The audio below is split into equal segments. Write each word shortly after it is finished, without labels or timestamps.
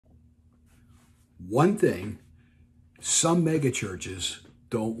One thing some megachurches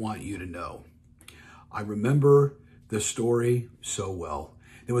don't want you to know. I remember the story so well.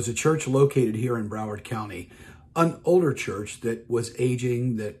 There was a church located here in Broward County, an older church that was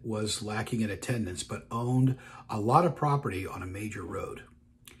aging, that was lacking in attendance, but owned a lot of property on a major road.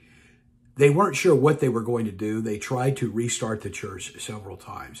 They weren't sure what they were going to do. They tried to restart the church several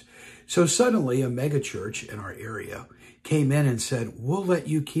times. So suddenly a megachurch in our area came in and said, we'll let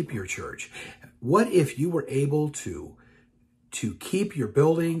you keep your church. What if you were able to keep your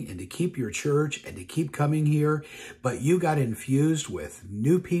building and to keep your church and to keep coming here, but you got infused with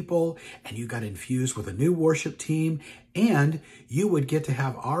new people and you got infused with a new worship team, and you would get to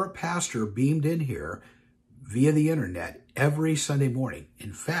have our pastor beamed in here via the internet every Sunday morning.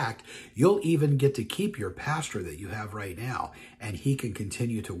 In fact, you'll even get to keep your pastor that you have right now, and he can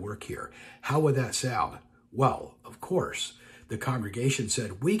continue to work here. How would that sound? Well, of course, the congregation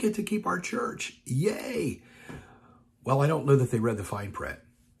said, we get to keep our church. Yay! Well, I don't know that they read the fine print,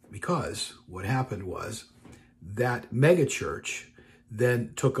 because what happened was that mega church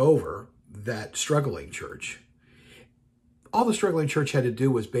then took over that struggling church. All the struggling church had to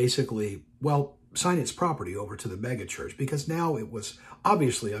do was basically, well, sign its property over to the mega church, because now it was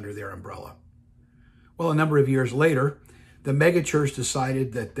obviously under their umbrella. Well, a number of years later, the mega church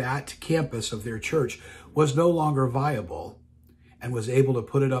decided that that campus of their church was no longer viable and was able to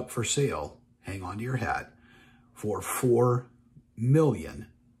put it up for sale, hang on to your hat, for $4 million.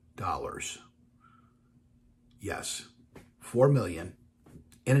 Yes, $4 million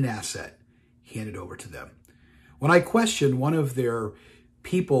in an asset handed over to them. When I questioned one of their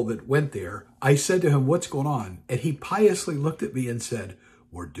people that went there, I said to him, what's going on? And he piously looked at me and said,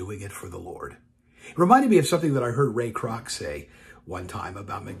 we're doing it for the Lord. It reminded me of something that I heard Ray Kroc say one time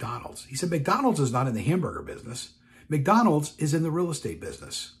about McDonald's. He said, McDonald's is not in the hamburger business. McDonald's is in the real estate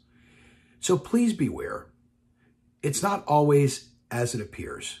business. So please beware. It's not always as it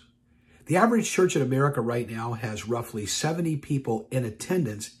appears. The average church in America right now has roughly 70 people in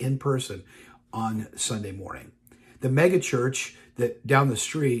attendance in person on Sunday morning. The mega church that down the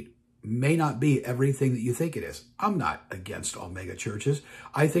street may not be everything that you think it is. I'm not against all mega churches.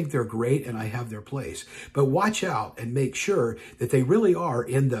 I think they're great and I have their place. But watch out and make sure that they really are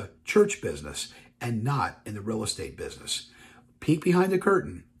in the church business and not in the real estate business. Peek behind the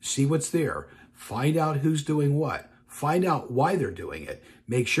curtain, see what's there, find out who's doing what, find out why they're doing it,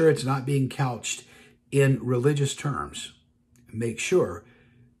 make sure it's not being couched in religious terms, make sure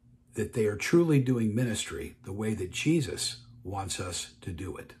that they are truly doing ministry the way that Jesus wants us to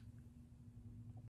do it.